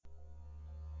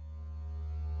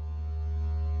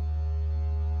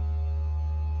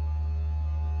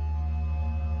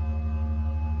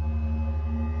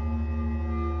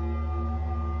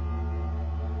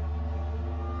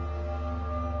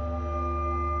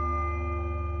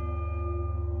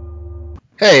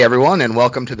Hey everyone, and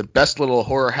welcome to the best little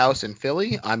horror house in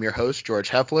Philly. I'm your host, George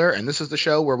Heffler, and this is the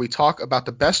show where we talk about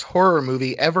the best horror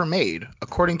movie ever made,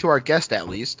 according to our guest at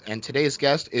least. And today's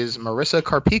guest is Marisa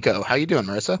Carpico. How you doing,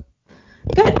 Marisa?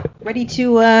 Good. Ready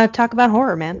to talk about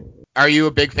horror, man. Are you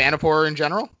a big fan of horror in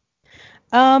general?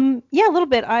 Yeah, a little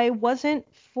bit. I wasn't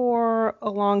for a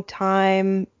long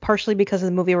time, partially because of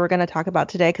the movie we're going to talk about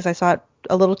today, because I saw it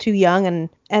a little too young,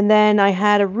 and then I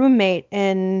had a roommate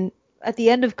at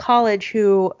the end of college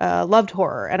who loved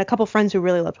horror, and a couple friends who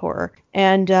really loved horror,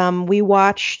 and we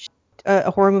watched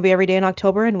a horror movie every day in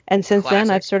October, and since then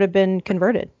Classic. I've sort of been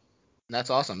converted.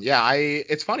 That's awesome. Yeah,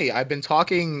 it's funny. I've been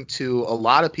talking to a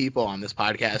lot of people on this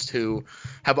podcast who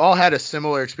have all had a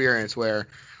similar experience where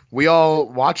we all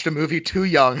watched a movie too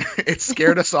young. It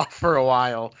scared us off for a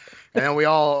while, and then we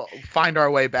all find our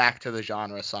way back to the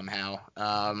genre somehow.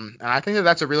 And I think that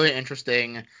that's a really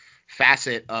interesting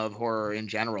facet of horror in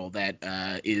general that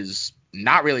is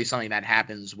not really something that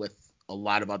happens with a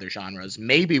lot of other genres.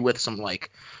 Maybe with some like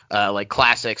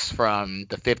classics from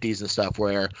the 50s and stuff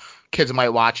where kids might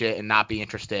watch it and not be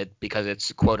interested because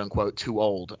it's quote unquote too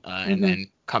old, and hmm then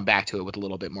come back to it with a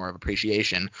little bit more of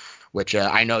appreciation, which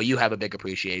I know you have a big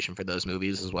appreciation for those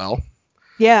movies as well.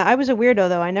 Yeah, I was a weirdo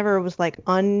though. I never was like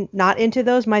not into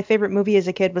those. My favorite movie as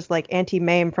a kid was like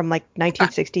Anti-Mame from like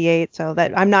 1968, so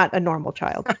that I'm not a normal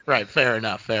child. Right, fair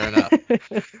enough, fair enough.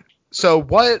 So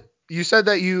what you said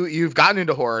that you've gotten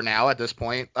into horror now at this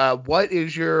point. What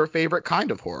is your favorite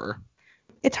kind of horror?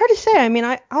 It's hard to say. I mean,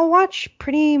 I'll watch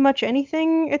pretty much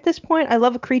anything at this point. I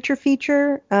love a creature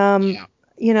feature. Yeah.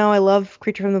 I love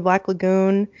Creature from the Black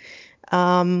Lagoon.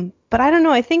 But I don't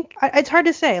know. I think it's hard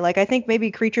to say. Like, I think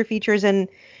maybe creature features and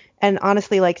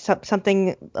honestly, like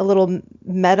something a little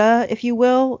meta, if you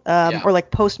will, Yeah. or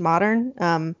like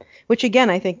postmodern. Which again,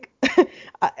 I think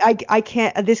I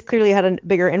can't. This clearly had a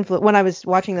bigger influence when I was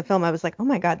watching the film. I was like, oh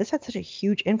my god, this had such a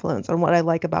huge influence on what I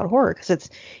like about horror because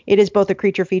it is both a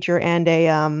creature feature and a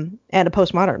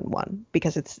postmodern one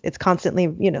because it's constantly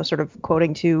sort of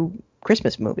quoting to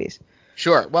Christmas movies.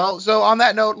 Sure. Well, so on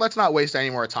that note, let's not waste any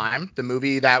more time. The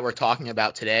movie that we're talking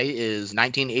about today is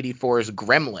 1984's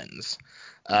Gremlins,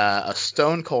 a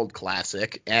stone cold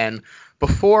classic. And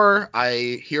before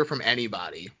I hear from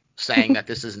anybody saying that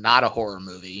this is not a horror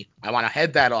movie, I want to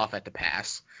head that off at the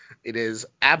pass. It is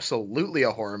absolutely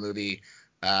a horror movie.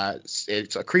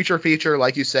 It's a creature feature,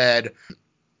 like you said.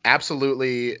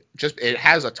 Absolutely, just it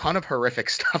has a ton of horrific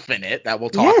stuff in it that we'll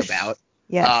talk Yes. about.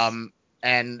 Yes.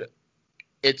 And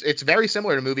it's very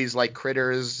similar to movies like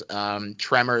Critters,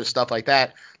 Tremors, stuff like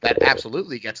that. That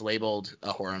absolutely gets labeled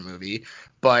a horror movie,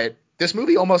 but this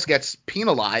movie almost gets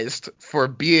penalized for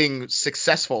being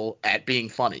successful at being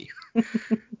funny.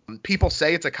 People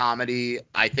say it's a comedy.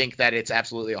 I think that it's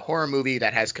absolutely a horror movie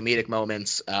that has comedic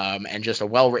moments, and just a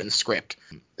well-written script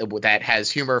that has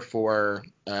humor for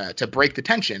to break the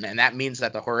tension, and that means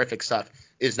that the horrific stuff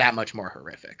is that much more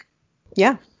horrific.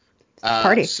 Yeah.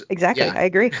 Party. Exactly. Yeah. I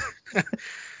agree.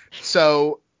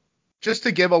 So just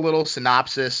to give a little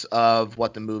synopsis of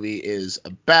what the movie is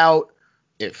about,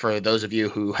 for those of you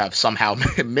who have somehow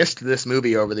missed this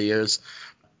movie over the years,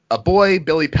 a boy,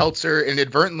 Billy Peltzer,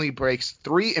 inadvertently breaks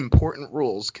three important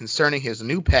rules concerning his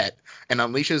new pet and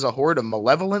unleashes a horde of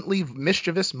malevolently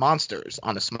mischievous monsters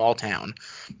on a small town.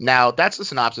 Now, that's the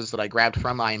synopsis that I grabbed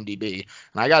from IMDb,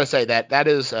 and I gotta say that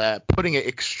is putting it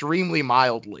extremely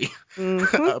mildly hmm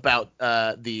about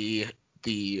the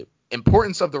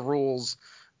importance of the rules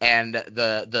and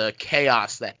the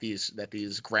chaos that these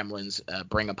gremlins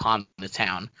bring upon the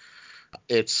town.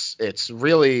 It's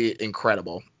really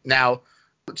incredible. Now,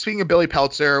 speaking of Billy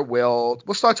Peltzer, we'll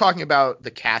start talking about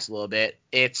the cast a little bit.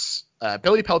 It's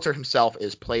Billy Peltzer himself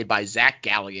is played by Zach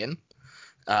Galligan,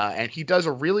 and he does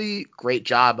a really great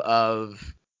job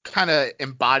of kind of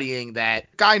embodying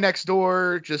that guy next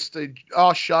door, just a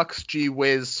oh shucks, gee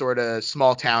whiz sort of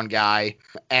small town guy.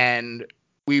 And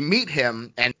we meet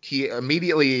him, and he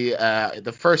immediately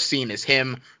the first scene is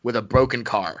him with a broken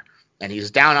car, and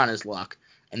he's down on his luck.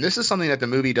 And this is something that the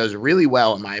movie does really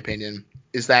well, in my opinion,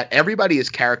 is that everybody is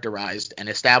characterized and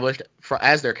established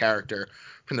as their character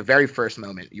from the very first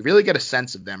moment. You really get a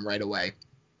sense of them right away.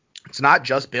 It's not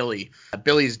just Billy.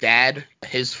 Billy's dad,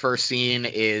 his first scene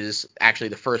is actually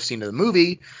the first scene of the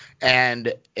movie,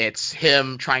 and it's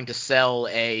him trying to sell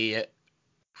a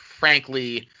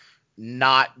frankly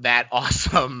not that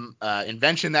awesome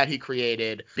invention that he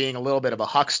created, being a little bit of a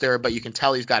huckster, but you can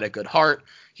tell he's got a good heart.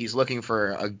 He's looking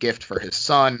for a gift for his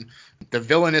son. The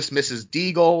villainous Mrs.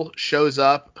 Deagle shows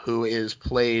up, who is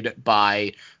played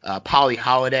by Polly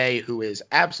Holliday, who is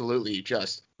absolutely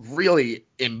just really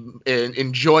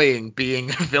enjoying being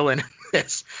a villain in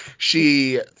this.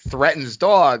 She threatens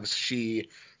dogs. She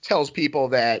tells people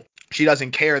that she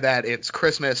doesn't care that it's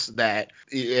Christmas, that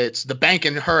it's the bank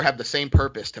and her have the same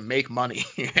purpose, to make money.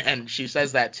 And she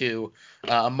says that to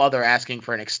a mother asking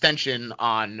for an extension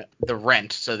on the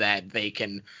rent so that they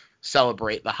can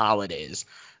celebrate the holidays.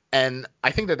 And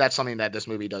I think that that's something that this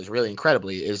movie does really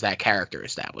incredibly, is that character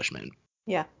establishment.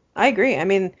 Yeah, I agree. I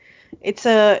mean, it's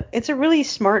a really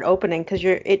smart opening because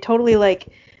it totally like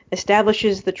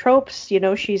establishes the tropes. You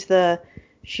know, she's the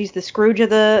Scrooge of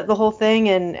the whole thing,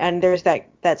 and there's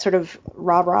that sort of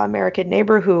rah-rah American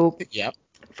neighbor who Yep.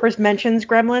 first mentions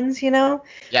Gremlins. You know,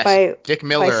 Yes, by Dick by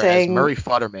Miller as saying Murray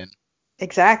Futterman.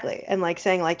 exactly, and like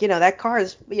saying like, you know, that car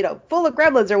is, you know, full of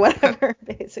gremlins or whatever,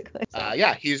 basically. So.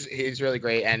 Yeah, he's really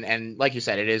great, and like you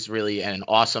said, it is really an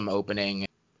awesome opening.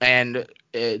 And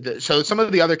so some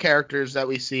of the other characters that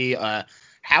we see,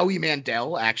 Howie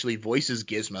Mandel actually voices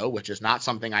Gizmo, which is not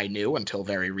something I knew until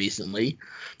very recently.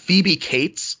 Phoebe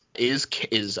Cates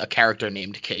is a character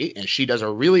named Kate, and she does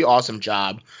a really awesome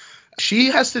job. She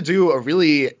has to do a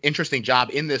really interesting job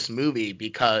in this movie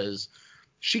because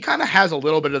she kind of has a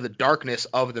little bit of the darkness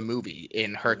of the movie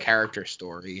in her character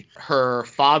story. Her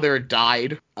father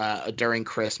died during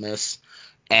Christmas,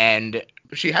 and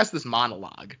she has this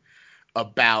monologue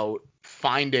about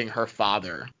finding her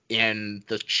father in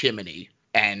the chimney.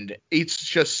 And it's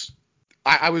just,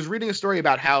 I was reading a story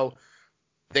about how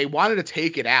they wanted to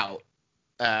take it out,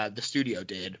 the studio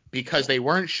did, because they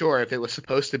weren't sure if it was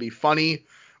supposed to be funny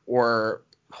or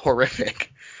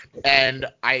horrific. And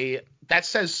that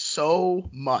says so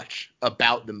much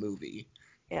about the movie.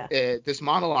 Yeah. This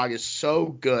monologue is so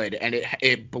good, and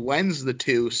it blends the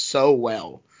two so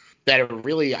well that it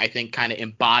really, I think, kind of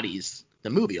embodies the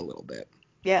movie a little bit.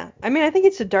 Yeah, I mean, I think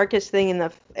it's the darkest thing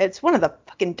it's one of the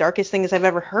fucking darkest things I've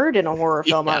ever heard in a horror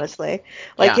film, Yeah. honestly.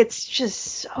 Like, Yeah. it's just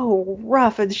so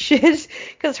rough and shit,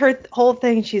 because her whole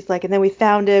thing, she's like, and then we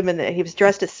found him, and then he was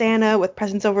dressed as Santa with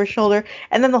presents over his shoulder,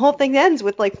 and then the whole thing ends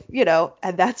with, like, you know,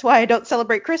 and that's why I don't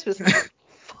celebrate Christmas.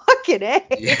 Fucking A.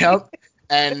 Yep.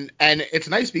 And it's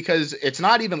nice because it's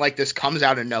not even like this comes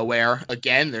out of nowhere.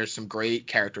 Again, there's some great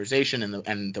characterization,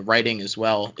 and the writing as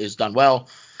well is done well.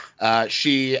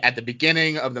 She, at the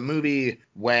beginning of the movie,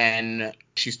 when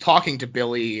she's talking to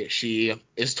Billy, she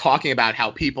is talking about how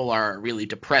people are really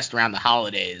depressed around the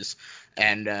holidays.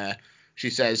 And she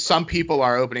says some people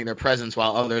are opening their presents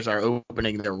while others are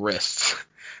opening their wrists.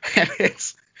 And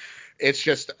it's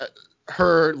just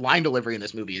her line delivery in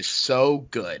this movie is so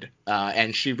good.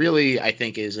 And she really, I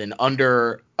think, is an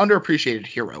underappreciated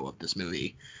hero of this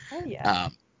movie. Oh, yeah.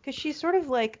 Because she's sort of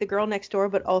like the girl next door,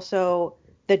 but also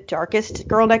the darkest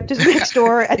girl next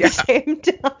door at Yeah, the same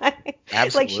time. Like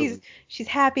absolutely. she's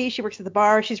happy, she works at the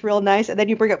bar, she's real nice, and then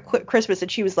you bring up Christmas, and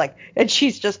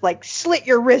she's just like, slit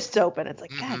your wrists open. It's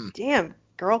like, God Mm-hmm. damn,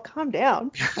 girl, calm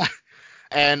down.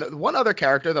 And one other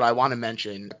character that I want to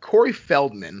mention, Corey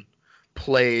Feldman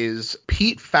plays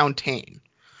Pete Fontaine.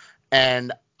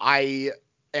 And I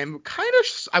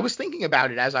was thinking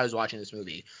about it as I was watching this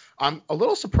movie. I'm a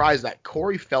little surprised that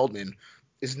Corey Feldman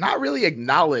is not really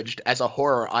acknowledged as a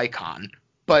horror icon,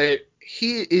 but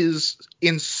he is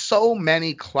in so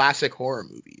many classic horror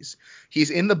movies.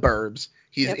 He's in The Burbs.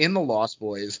 He's Yep. in The Lost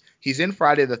Boys. He's in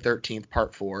Friday the 13th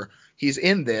Part 4. He's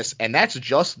in this, and that's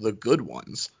just the good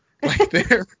ones. Like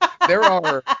there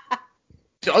are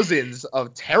dozens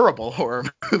of terrible horror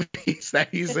movies that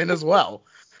he's in as well.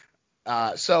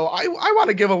 So I want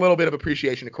to give a little bit of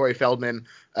appreciation to Corey Feldman.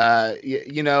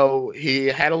 You know, he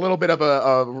had a little bit of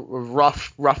a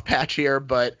rough patch here,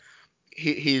 but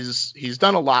he's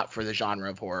done a lot for the genre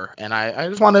of horror, and I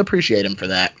just want to appreciate him for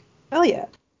that. Hell yeah.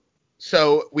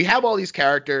 So we have all these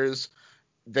characters.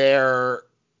 They're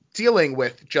dealing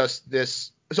with just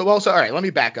this. So all right, let me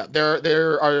back up.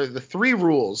 There are the three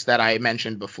rules that I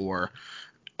mentioned before,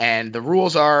 and the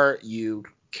rules are: you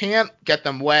can't get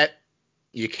them wet,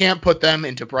 you can't put them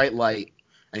into bright light,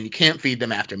 and you can't feed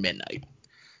them after midnight.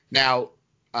 Now,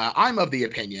 I'm of the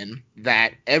opinion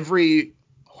that every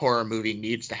horror movie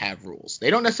needs to have rules. They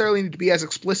don't necessarily need to be as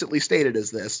explicitly stated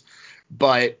as this,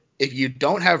 but if you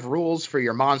don't have rules for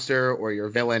your monster or your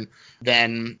villain,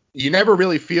 then you never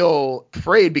really feel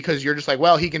afraid because you're just like,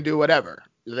 well, he can do whatever.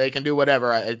 They can do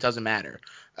whatever. It doesn't matter.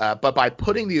 But by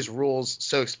putting these rules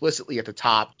so explicitly at the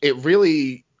top, it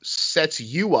really sets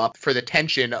you up for the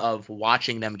tension of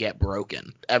watching them get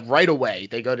broken. Right away,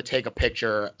 they go to take a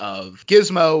picture of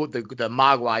Gizmo, the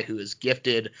mogwai who is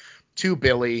gifted to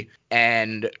Billy,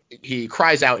 and he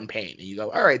cries out in pain. And you go,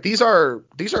 all right, these are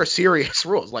serious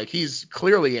rules. Like, he's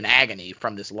clearly in agony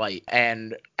from this light.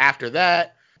 And after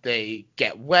that, they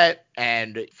get wet,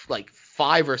 and like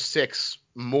 5 or 6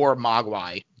 more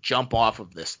mogwai jump off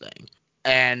of this thing.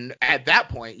 And at that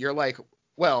point, you're like,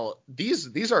 well,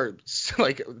 these are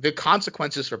like the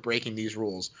consequences for breaking these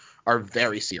rules are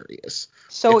very serious.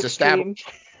 So it's extreme.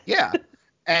 Yeah.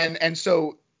 And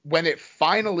so when it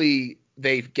finally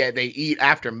they eat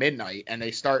after midnight and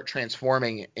they start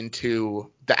transforming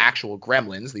into the actual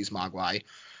gremlins, these mogwai,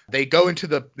 they go into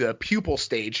the pupil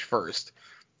stage first,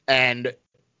 and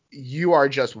you are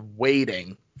just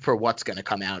waiting for what's going to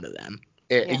come out of them.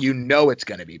 You know it's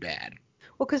going to be bad.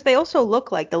 Well, because they also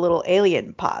look like the little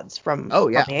alien pods from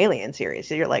the Alien series.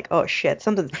 So you're like, oh shit,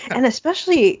 something. And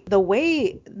especially the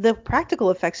way the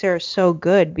practical effects here are so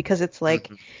good, because it's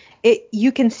like,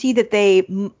 you can see that they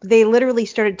literally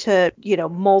started to,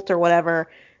 molt or whatever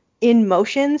in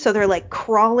motion. So they're like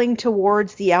crawling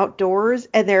towards the outdoors,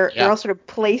 and they're all sort of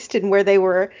placed in where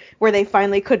they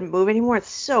finally couldn't move anymore. It's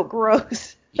so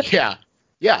gross. Yeah.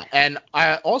 And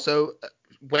I also,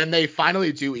 when they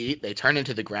finally do eat, they turn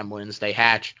into the gremlins, they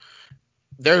hatch.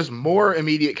 There's more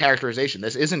immediate characterization.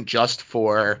 This isn't just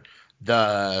for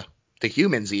the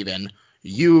humans even.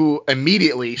 You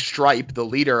immediately, Stripe, the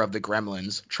leader of the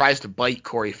gremlins, tries to bite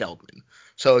Corey Feldman.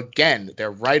 So again,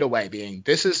 they're right away being,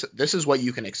 this is what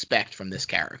you can expect from this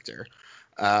character.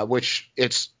 Which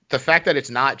it's the fact that it's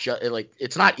not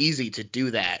it's not easy to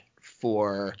do that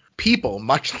for people,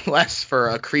 much less for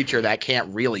a creature that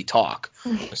can't really talk.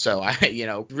 So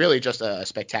really just a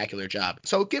spectacular job.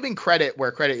 So giving credit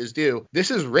where credit is due, this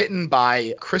is written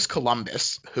by Chris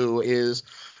Columbus, who is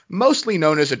mostly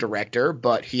known as a director,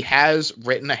 but he has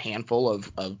written a handful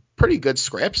of pretty good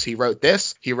scripts. He wrote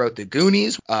this, he wrote The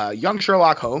Goonies, Young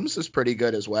Sherlock Holmes is pretty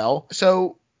good as well.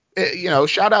 So,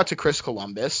 shout out to Chris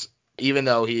Columbus, even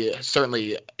though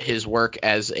his work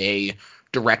as a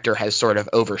director has sort of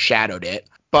overshadowed it.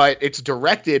 But it's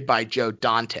directed by Joe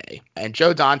Dante. And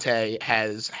Joe Dante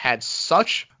has had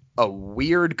such a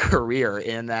weird career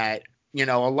in that, a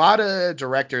lot of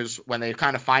directors, when they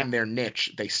kind of find their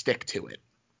niche, they stick to it.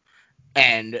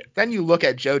 And then you look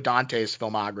at Joe Dante's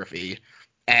filmography,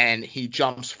 and he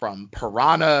jumps from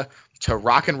Piranha to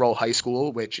Rock and Roll High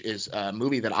School, which is a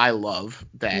movie that I love.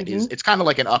 It's kind of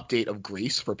like an update of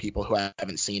Grease for people who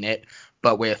haven't seen it,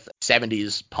 but with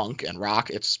 70s punk and rock.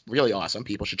 It's really awesome.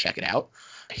 People should check it out.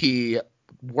 He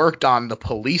worked on the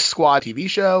Police Squad TV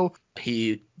show.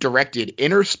 He directed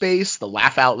Inner Space, the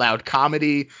laugh out loud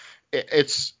comedy.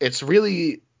 It's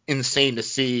really insane to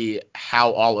see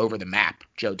how all over the map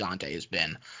Joe Dante has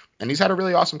been. And he's had a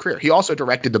really awesome career. He also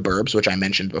directed The Burbs, which I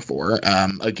mentioned before,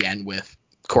 again with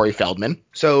Corey Feldman.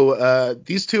 So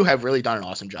these two have really done an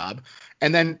awesome job.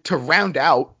 And then to round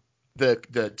out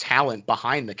the talent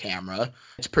behind the camera,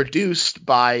 it's produced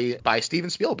by Steven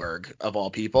Spielberg, of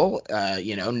all people.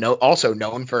 Also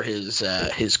known for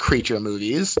his creature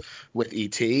movies with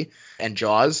E.T. and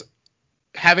Jaws.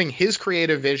 Having his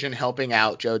creative vision helping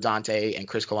out Joe Dante and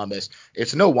Chris Columbus,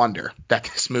 it's no wonder that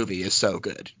this movie is so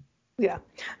good. Yeah.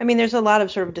 I mean, there's a lot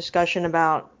of sort of discussion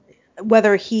about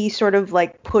whether he sort of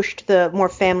like pushed the more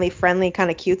family-friendly kind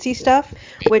of cutesy stuff,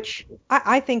 which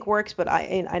I think works, but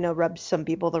I know rubs some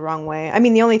people the wrong way. I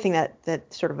mean, the only thing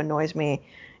that sort of annoys me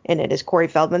in it is Corey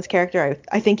Feldman's character.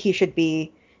 I think he should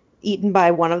be eaten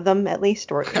by one of them at least,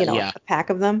 or, a pack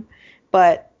of them.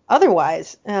 But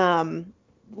otherwise,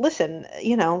 listen,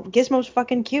 Gizmo's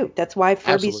fucking cute. That's why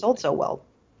Furby sold so well.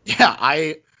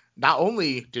 Yeah, not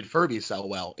only did Furby sell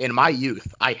well, in my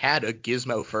youth, I had a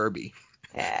Gizmo Furby.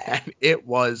 Yeah. And it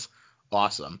was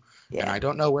awesome. Yeah. And I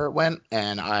don't know where it went,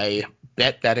 and I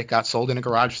bet that it got sold in a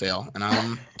garage sale, and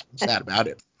I'm sad about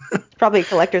it. It's probably a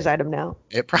collector's item now.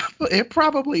 It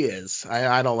probably is.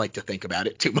 I don't like to think about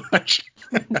it too much.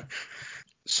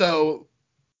 So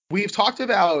we've talked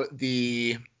about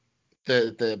the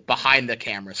behind the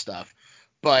camera stuff,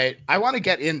 but I want to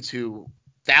get into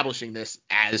establishing this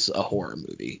as a horror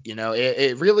movie.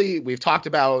 It really, we've talked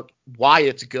about why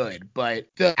it's good, but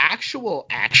the actual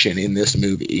action in this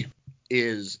movie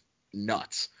is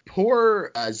nuts.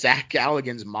 Poor Zach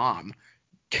Galligan's mom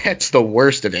gets the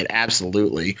worst of it.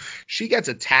 Absolutely. She gets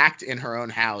attacked in her own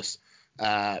house.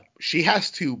 She has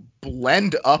to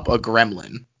blend up a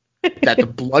gremlin that the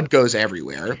blood goes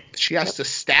everywhere. She has to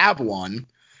stab one.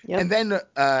 Yep. And then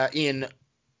in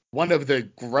one of the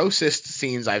grossest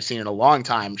scenes I've seen in a long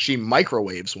time, she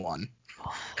microwaves one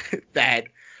that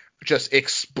just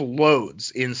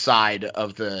explodes inside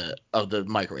of the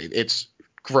microwave. It's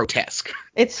grotesque.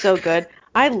 It's so good.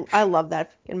 I love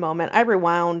that fucking moment. I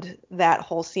rewound that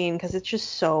whole scene because it's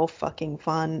just so fucking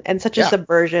fun and such a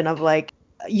subversion of like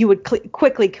you would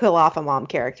quickly kill off a mom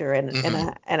character in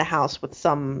a house with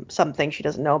something she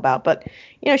doesn't know about. But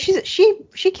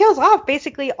she kills off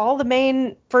basically all the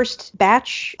main first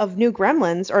batch of new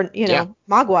gremlins, or Yeah.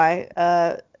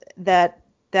 mogwai,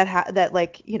 that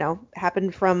like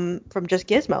happened from just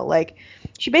Gizmo. Like,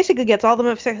 she basically gets all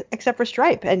of them except for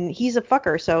Stripe, and he's a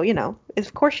fucker, so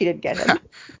of course she didn't get him.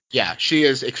 Yeah, she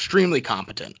is extremely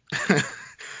competent.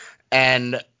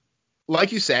 And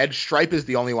like you said, Stripe is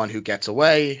the only one who gets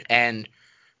away, and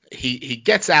he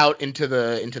gets out into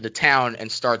the town and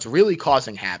starts really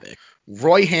causing havoc.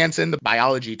 Roy Hansen, the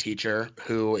biology teacher,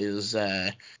 who is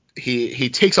he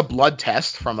takes a blood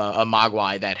test from a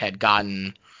mogwai that had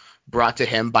gotten brought to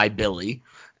him by Billy,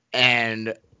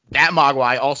 and that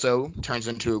mogwai also turns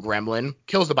into a gremlin,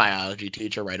 kills the biology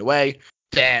teacher right away.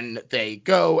 Then they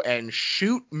go and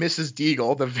shoot Mrs.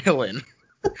 Deagle, the villain,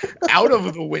 out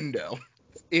of the window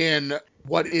in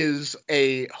what is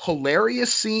a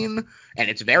hilarious scene, and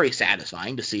it's very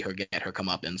satisfying to see her get her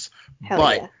comeuppance. Hell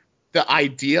but yeah. The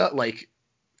idea, like,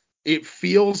 it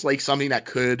feels like something that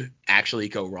could actually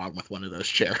go wrong with one of those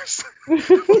chairs.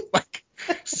 Like,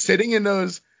 sitting in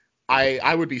those,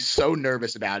 I would be so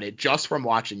nervous about it just from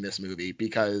watching this movie,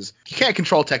 because you can't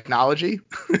control technology.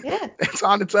 Yeah. It's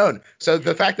on its own. So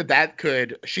the fact that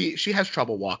could, she has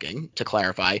trouble walking, to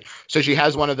clarify. So she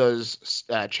has one of those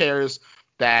chairs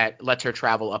that lets her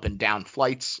travel up and down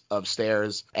flights of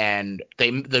stairs, and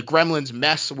the gremlins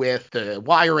mess with the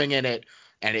wiring in it,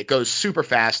 and it goes super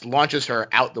fast, launches her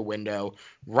out the window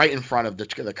right in front of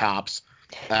the cops.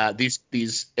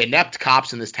 These inept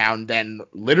cops in this town then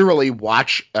literally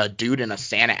watch a dude in a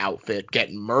Santa outfit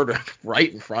get murdered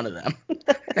right in front of them.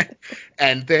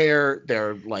 And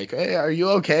they're like, "Hey, are you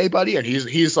okay, buddy?" And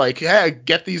he's like, "Hey,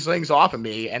 get these things off of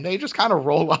me." And they just kind of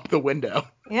roll up the window.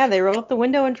 Yeah, they roll up the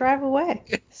window and drive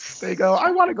away. They go,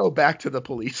 "I want to go back to the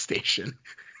police station."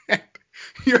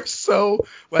 You're so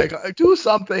like, do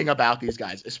something about these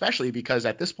guys, especially because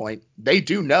at this point they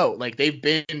do know, like, they've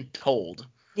been told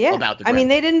about the I mean, gremlins.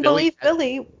 they didn't believe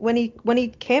Billy when he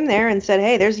came there and said,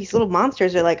 "Hey, there's these little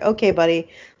monsters." They're like, "Okay, buddy,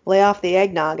 lay off the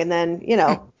eggnog." And then,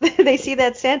 they see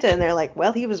that Santa and they're like,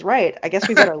 "Well, he was right. I guess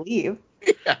we better leave."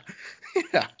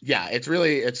 Yeah. It's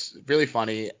really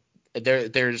funny.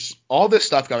 There's all this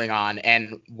stuff going on,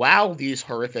 and while these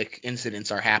horrific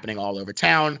incidents are happening all over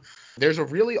town, there's a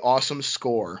really awesome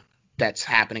score that's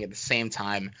happening at the same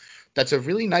time. That's a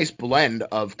really nice blend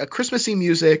of a Christmassy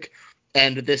music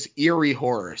and this eerie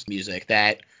horror music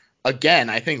that, again,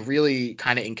 I think really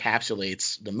kind of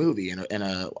encapsulates the movie in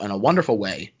a wonderful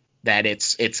way. That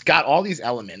it's got all these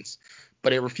elements,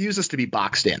 but it refuses to be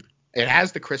boxed in. It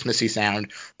has the Christmassy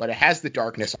sound, but it has the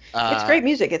darkness. It's great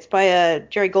music. It's by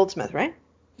Jerry Goldsmith, right?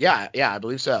 Yeah, I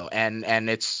believe so. And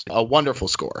it's a wonderful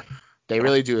score. They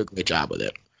really do a great job with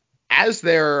it. As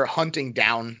they're hunting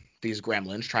down these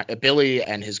gremlins, Billy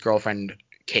and his girlfriend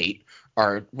Kate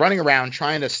are running around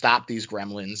trying to stop these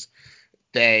gremlins.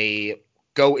 They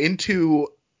go into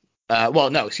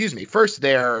First,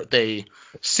 they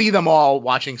see them all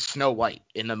watching Snow White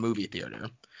in the movie theater.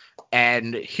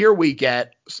 And here we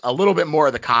get a little bit more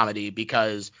of the comedy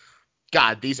because,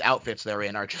 God, these outfits they're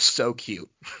in are just so cute.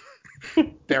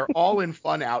 They're all in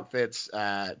fun outfits.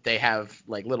 They have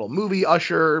like little movie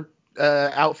usher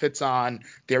outfits on.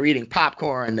 They're eating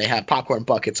popcorn. They have popcorn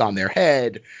buckets on their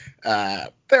head.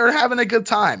 They're having a good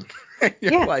time.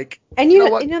 You're like, and you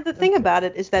know what? The thing about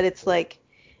it is that it's like,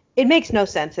 it makes no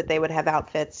sense that they would have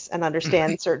outfits and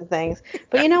understand certain things.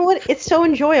 But you know what? It's so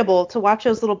enjoyable to watch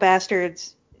those little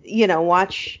bastards,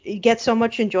 get so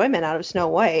much enjoyment out of Snow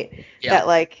White that,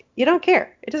 like, you don't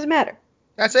care. It doesn't matter.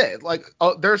 That's it. Like,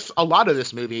 there's a lot of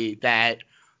this movie that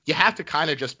you have to kind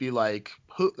of just be like,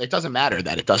 it doesn't matter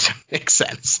that it doesn't make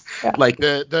sense. Yeah. Like,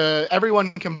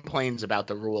 everyone complains about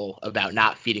the rule about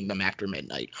not feeding them after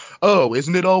midnight. Oh,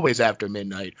 isn't it always after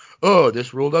midnight? Oh,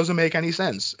 this rule doesn't make any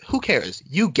sense. Who cares?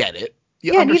 You get it.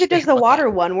 Neither does the water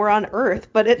one. We're on Earth,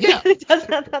 but it does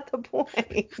not the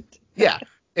point. Yeah.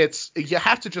 You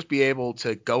have to just be able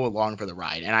to go along for the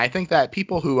ride. And I think that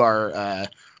people who are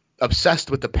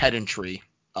obsessed with the pedantry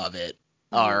of it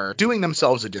are doing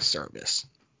themselves a disservice.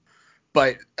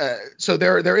 But so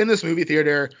they're in this movie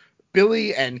theater.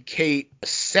 Billy and Kate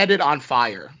set it on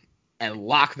fire and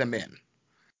lock them in.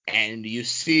 And you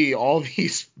see all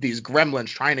these gremlins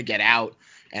trying to get out,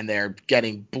 and they're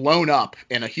getting blown up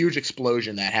in a huge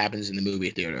explosion that happens in the movie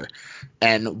theater.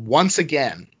 And once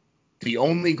again, the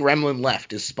only gremlin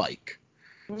left is Spike.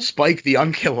 Spike the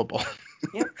unkillable.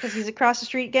 Yep, because he's across the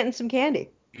street getting some candy.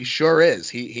 He sure is.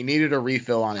 He needed a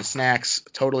refill on his snacks.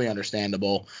 Totally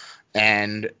understandable.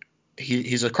 And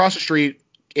he's across the street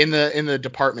in the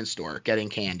department store getting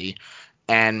candy.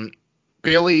 And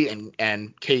Billy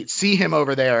and Kate see him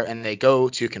over there, and they go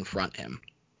to confront him.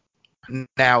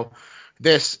 Now,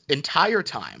 this entire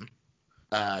time,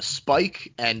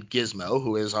 Spike and Gizmo,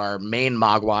 who is our main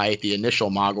mogwai, the initial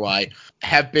mogwai,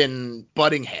 have been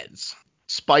butting heads.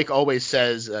 Spike always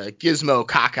says, Gizmo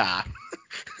caca,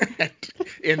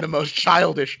 in the most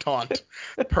childish taunt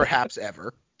perhaps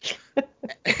ever.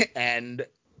 And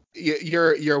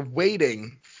you're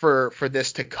waiting for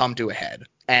this to come to a head.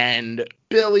 And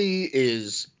Billy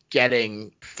is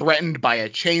getting threatened by a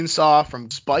chainsaw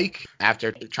from Spike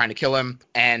after trying to kill him,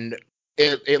 and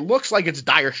it looks like it's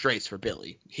dire straits for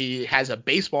Billy. He has a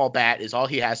baseball bat is all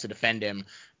he has to defend him,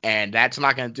 and that's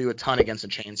not going to do a ton against a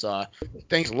chainsaw.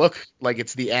 Things look like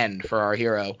it's the end for our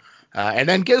hero. And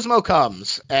then Gizmo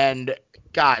comes, and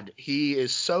God, he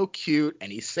is so cute,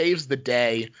 and he saves the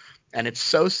day, and it's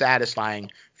so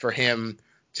satisfying for him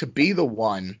to be the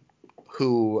one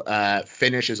who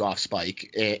finishes off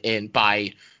Spike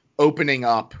by opening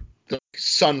up the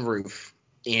sunroof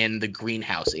in the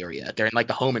greenhouse area. They're in like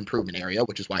the home improvement area,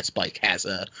 which is why Spike has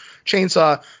a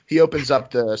chainsaw. He opens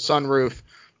up the sunroof,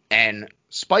 and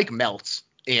Spike melts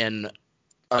in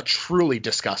a truly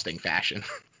disgusting fashion.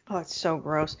 Oh, it's so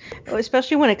gross.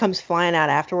 Especially when it comes flying out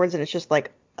afterwards and it's just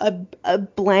like a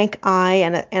blank eye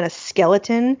and a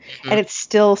skeleton, and it's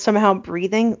still somehow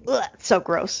breathing. Ugh, it's so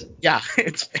gross. Yeah,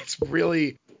 it's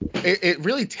really it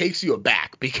really takes you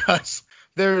aback, because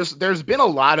there's been a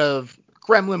lot of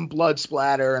gremlin blood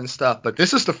splatter and stuff, but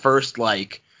this is the first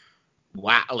like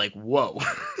wow, like whoa.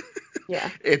 Yeah.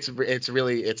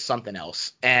 It's something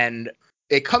else, and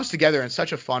it comes together in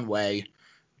such a fun way.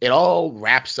 It all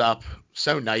wraps up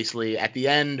so nicely. At the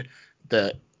end,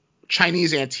 the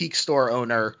Chinese antique store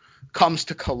owner comes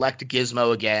to collect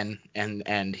Gizmo again,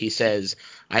 and he says,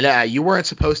 I know you weren't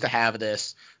supposed to have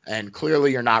this, and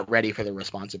clearly you're not ready for the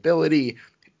responsibility,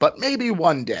 but maybe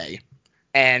one day.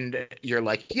 And you're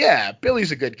like, yeah,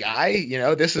 Billy's a good guy. You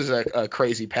know, this is a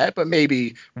crazy pet, but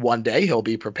maybe one day he'll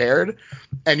be prepared.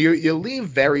 And you leave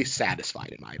very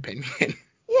satisfied, in my opinion.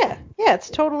 Yeah, it's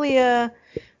totally a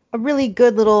really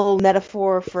good little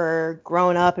metaphor for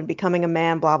growing up and becoming a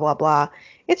man, blah blah blah.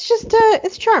 It's just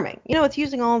it's charming. You know, it's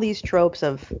using all these tropes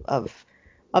of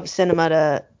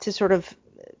cinema to sort of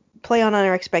play on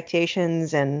our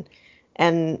expectations and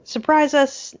surprise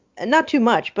us. Not too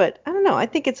much, but I don't know. I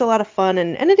think it's a lot of fun,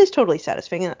 and it is totally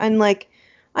satisfying. And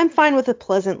I'm fine with a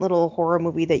pleasant little horror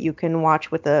movie that you can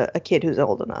watch with a kid who's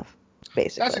old enough,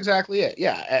 basically. That's exactly it.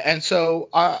 Yeah. And so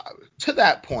to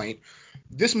that point,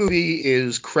 this movie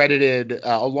is credited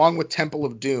along with Temple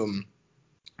of Doom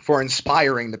for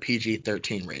inspiring the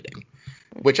PG-13 rating,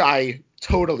 which I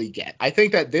totally get. I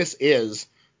think that this is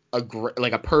a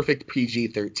perfect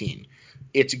PG-13.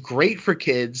 It's great for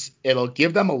kids. It'll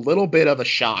give them a little bit of a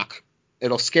shock.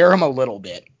 It'll scare them a little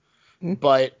bit.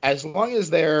 But as long as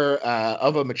they're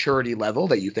of a maturity level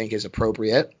that you think is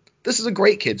appropriate, this is a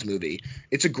great kids movie.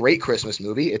 It's a great Christmas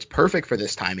movie. It's perfect for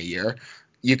this time of year.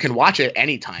 You can watch it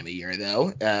any time of year,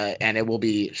 though, and it will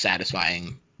be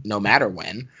satisfying no matter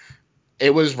when.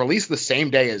 It was released the same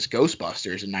day as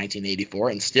Ghostbusters in 1984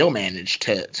 and still managed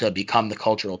to become the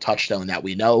cultural touchstone that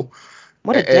we know.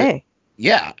 What a day.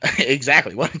 Yeah,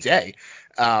 exactly. What a day.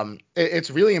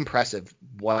 It's really impressive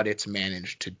what it's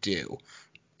managed to do.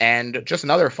 And just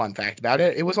another fun fact about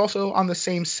it, it was also on the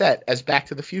same set as Back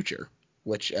to the Future,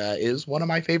 which is one of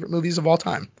my favorite movies of all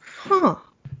time. Huh.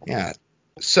 Yeah.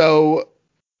 So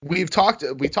we talked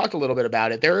a little bit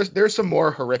about it. There's some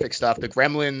more horrific stuff. The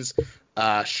Gremlins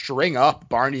string up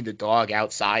Barney the dog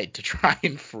outside to try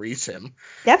and freeze him.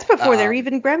 That's before they're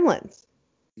even Gremlins.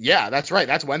 Yeah, that's right.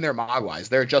 That's when they're mogwais.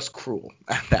 They're just cruel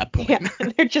at that point. Yeah,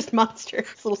 they're just monsters,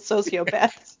 little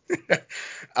sociopaths.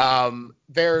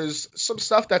 There's some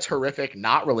stuff that's horrific,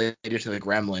 not related to the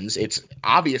Gremlins. It's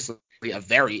obviously a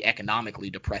very economically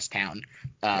depressed town.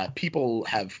 People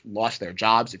have lost their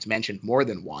jobs. It's mentioned more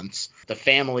than once. The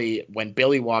family, when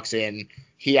Billy walks in,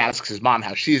 he asks his mom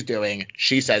how she's doing.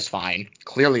 She says fine,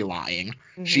 clearly lying.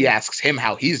 Mm-hmm. She asks him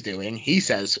how he's doing. He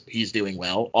says he's doing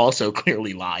well, also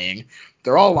clearly lying.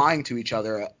 They're all lying to each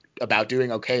other about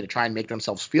doing okay to try and make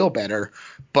themselves feel better.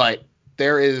 But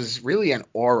there is really an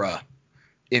aura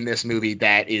in this movie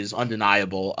that is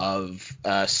undeniable of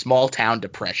small town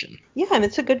depression. Yeah, and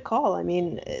it's a good call. I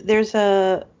mean, there's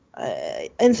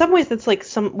in some ways that's like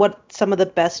what some of the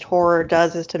best horror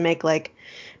does is to make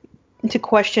to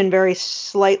question very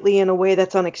slightly in a way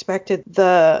that's unexpected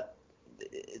the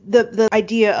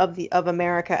idea of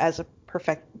America as a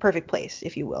perfect place,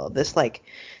 if you will. This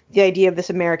the idea of this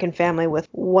American family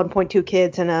with 1.2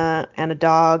 kids and a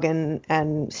dog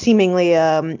and seemingly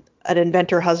a an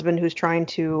inventor husband who's trying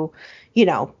to,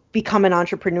 become an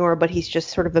entrepreneur, but he's just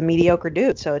sort of a mediocre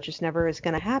dude, so it just never is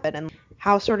going to happen. And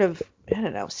how sort of, I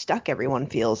don't know, stuck everyone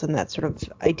feels in that sort of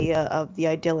idea of the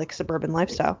idyllic suburban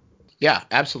lifestyle. Yeah,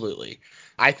 absolutely.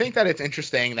 I think that it's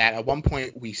interesting that at one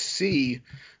point we see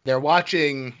they're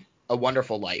watching A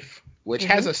Wonderful Life, which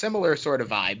has a similar sort of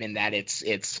vibe in that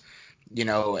it's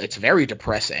very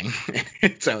depressing in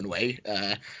its own way.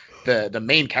 The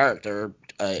main character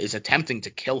is attempting to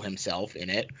kill himself in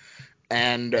it,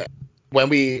 and when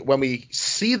we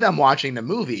see them watching the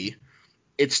movie,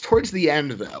 it's towards the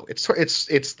end though.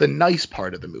 It's the nice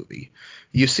part of the movie.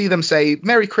 You see them say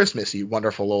 "Merry Christmas, you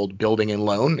wonderful old building and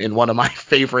loan" in one of my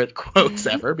favorite quotes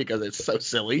ever because it's so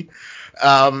silly.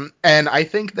 And I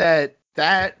think that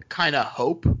kind of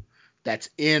hope that's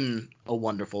in A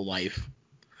Wonderful Life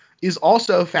is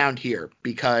also found here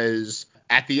because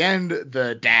at the end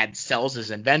the dad sells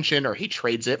his invention, or he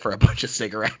trades it for a bunch of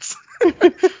cigarettes.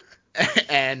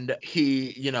 And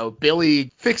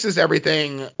Billy fixes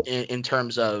everything in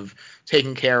terms of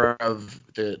taking care of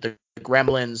the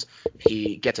gremlins.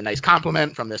 He gets a nice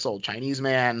compliment from this old Chinese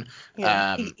man.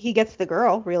 Yeah, he gets the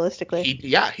girl, realistically.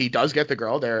 He does get the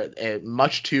girl there,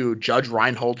 much to Judge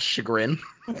Reinhold's chagrin.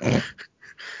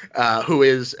 Who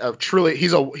is truly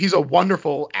he's a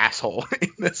wonderful asshole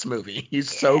in this movie. He's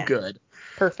so good.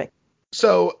 Perfect.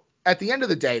 So at the end of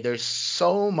the day, there's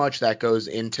so much that goes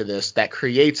into this that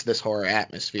creates this horror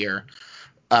atmosphere.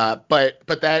 But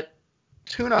that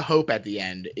tuna hope at the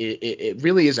end, it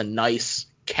really is a nice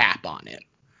cap on it.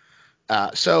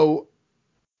 So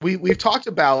we've talked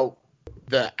about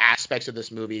the aspects of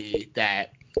this movie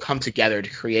that come together to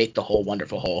create the whole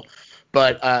wonderful whole.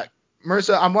 But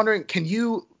Marisa, I'm wondering, can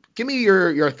you give me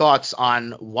your thoughts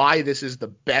on why this is the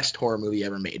best horror movie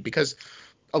ever made? Because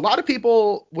a lot of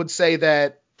people would say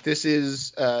that this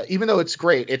is, even though it's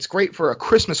great for a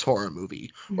Christmas horror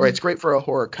movie, or it's great for a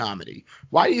horror comedy.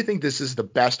 Why do you think this is the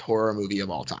best horror movie of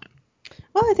all time?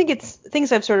 Well, I think it's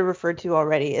things I've sort of referred to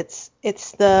already. It's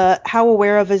the how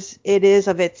aware of it is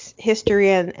of its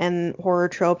history and horror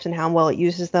tropes and how well it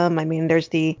uses them. I mean, there's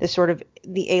the sort of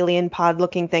the alien pod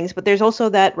looking things, but there's also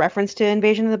that reference to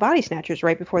Invasion of the Body Snatchers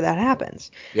right before that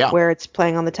happens. Yeah. Where it's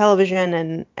playing on the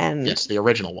television and yes, the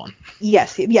original one.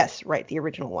 Yes, right, the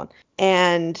original one.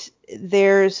 And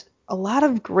there's a lot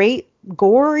of great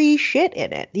gory shit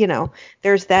in it.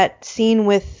 There's that scene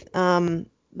with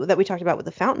that we talked about with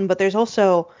the fountain, but there's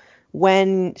also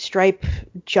when Stripe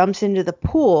jumps into the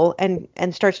pool and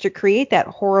starts to create that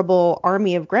horrible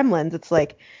army of gremlins. It's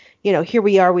like, here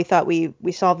we are, we thought we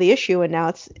solved the issue, and now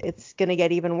it's gonna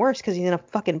get even worse because he's in a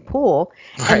fucking pool.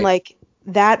 Right. And like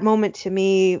that moment to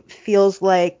me feels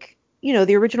like,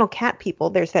 the original Cat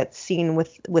People. There's that scene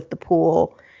with the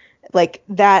pool, like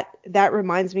that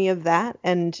reminds me of that,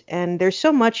 and there's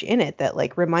so much in it that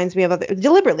like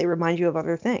deliberately reminds you of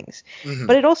other things.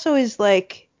 But it also is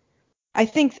like, I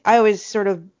think I always sort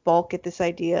of balk at this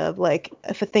idea of like,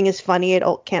 if a thing is funny, it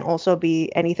can't also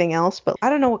be anything else. But I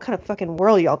don't know what kind of fucking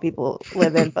world y'all people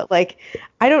live in, but like,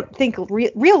 I don't think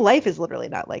real life is literally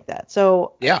not like that.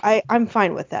 So yeah, I'm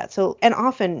fine with that. So, and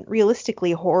often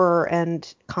realistically, horror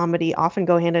and comedy often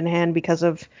go hand in hand because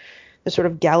of the sort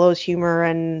of gallows humor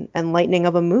and lightening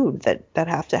of a mood that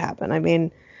have to happen. I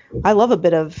mean, I love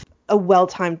a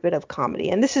well-timed bit of comedy,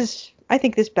 and I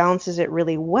think this balances it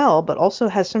really well, but also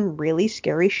has some really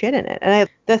scary shit in it. And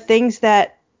the things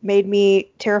that made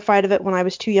me terrified of it when I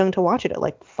was too young to watch it at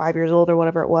like 5 years old or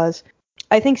whatever it was,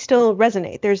 I think still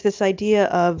resonate. There's this idea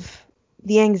of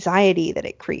the anxiety that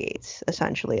it creates,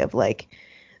 essentially, of like,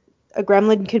 a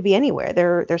gremlin could be anywhere.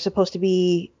 They're supposed to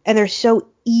be, and they're so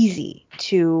easy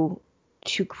to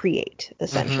create,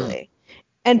 essentially.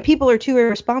 And people are too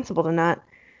irresponsible to not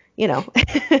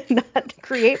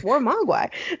create more mogwai.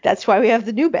 That's why we have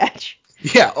the new batch.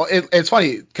 Yeah, it's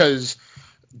funny because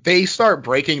they start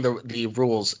breaking the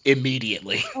rules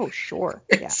immediately. Oh, sure.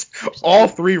 Yeah. All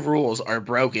 3 rules are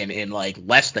broken in like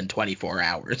less than 24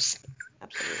 hours.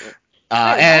 Absolutely.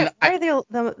 Why are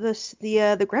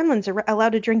the gremlins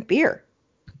allowed to drink beer?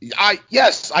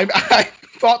 Yes, I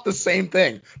thought the same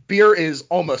thing. Beer is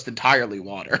almost entirely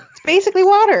water. It's basically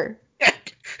water.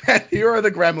 Here are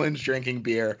the gremlins drinking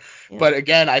beer. Yeah. But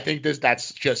again, I think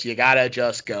that's just, you gotta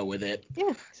just go with it.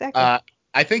 Yeah, exactly.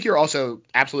 I think you're also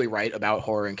absolutely right about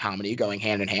horror and comedy going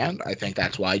hand in hand. I think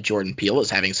that's why Jordan Peele is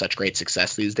having such great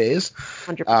success these days.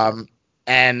 100%.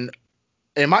 And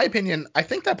in my opinion, I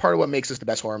think that part of what makes this the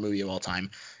best horror movie of all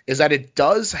time is that it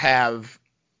does have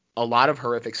a lot of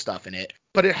horrific stuff in it,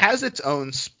 but it has its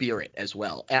own spirit as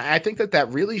well. And I think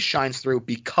that really shines through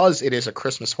because it is a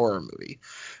Christmas horror movie.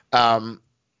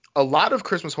 a lot of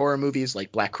Christmas horror movies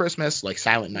like Black Christmas, like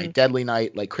Silent Night, Deadly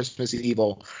Night, like Christmas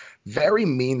Evil, very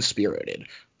mean-spirited.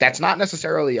 That's not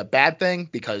necessarily a bad thing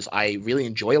because I really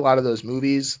enjoy a lot of those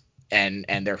movies and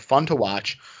they're fun to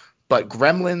watch. But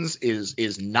Gremlins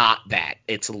is not that.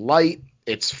 It's light,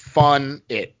 it's fun,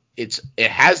 it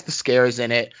has the scares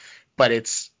in it, but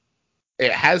it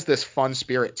has this fun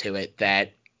spirit to it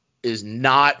that is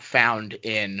not found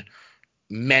in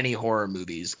many horror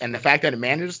movies. And the fact that it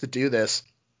manages to do this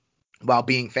while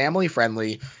being family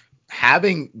friendly,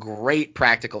 having great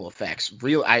practical effects.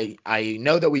 I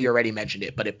know that we already mentioned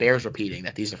it, but it bears repeating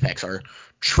that these effects are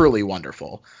truly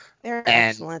wonderful. They're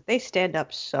excellent. They stand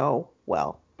up so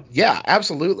well. Yeah,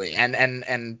 absolutely.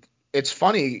 And it's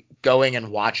funny going and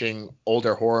watching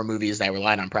older horror movies that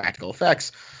relied on practical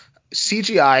effects.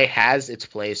 CGI has its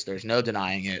place, there's no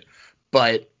denying it,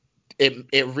 but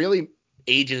it really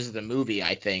ages the movie,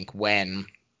 I think, when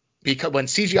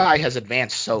CGI has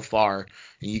advanced so far,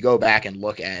 and you go back and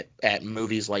look at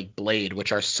movies like Blade,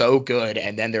 which are so good,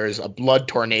 and then there's a blood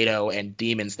tornado and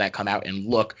demons that come out and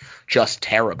look just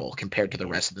terrible compared to the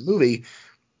rest of the movie.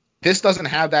 This doesn't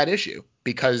have that issue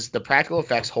because the practical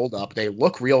effects hold up. They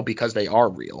look real because they are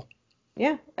real.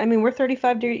 Yeah, I mean, we're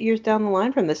 35 years down the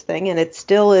line from this thing, and it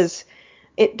still is.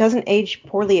 It doesn't age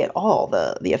poorly at all,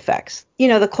 the effects. You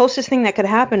know, the closest thing that could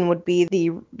happen would be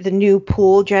the new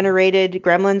pool generated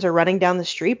gremlins are running down the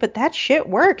street, but that shit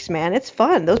works, man. It's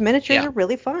fun. Those miniatures are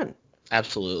really fun.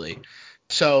 Absolutely.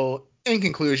 So, in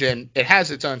conclusion, it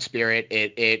has its own spirit.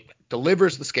 It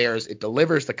delivers the scares. It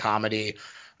delivers the comedy.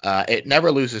 It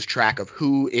never loses track of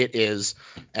who it is,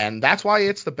 and that's why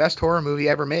it's the best horror movie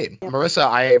ever made. Yep. Marisa,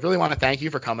 I really want to thank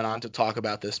you for coming on to talk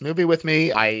about this movie with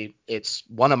me. It's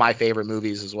one of my favorite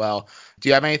movies as well. Do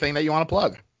you have anything that you want to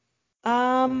plug?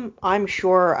 I'm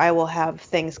sure I will have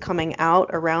things coming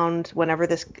out around whenever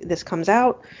this comes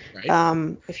out.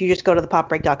 Right. If you just go to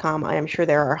thepopbreak.com, I am sure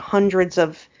there are hundreds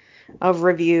of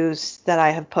reviews that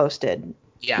I have posted.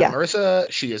 Yeah,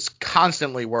 Marisa, she is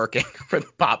constantly working for the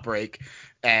Pop Break,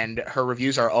 and her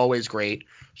reviews are always great.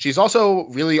 She's also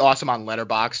really awesome on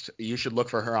Letterboxd. You should look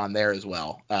for her on there as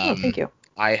well. Thank you.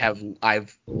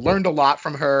 I've learned a lot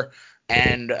from her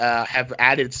and have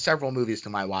added several movies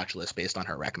to my watch list based on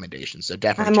her recommendations. So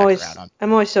definitely check her out on.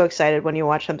 I'm always so excited when you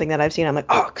watch something that I've seen. I'm like,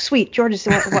 oh, sweet, George is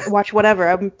watch whatever.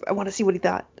 I want to see what he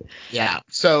thought. Yeah,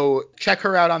 so check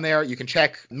her out on there. You can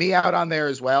check me out on there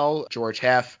as well, George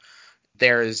Heff.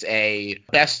 There's a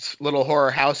best little horror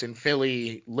house in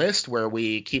Philly list where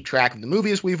we keep track of the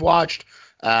movies we've watched.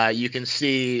 You can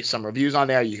see some reviews on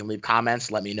there. You can leave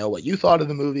comments. Let me know what you thought of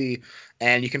the movie.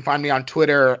 And you can find me on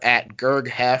Twitter at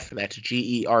GergHef. That's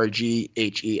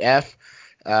GerGhef.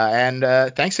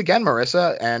 And thanks again,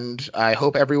 Marisa. And I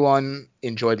hope everyone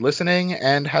enjoyed listening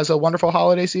and has a wonderful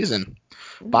holiday season.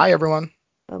 Bye, everyone.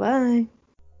 Bye-bye.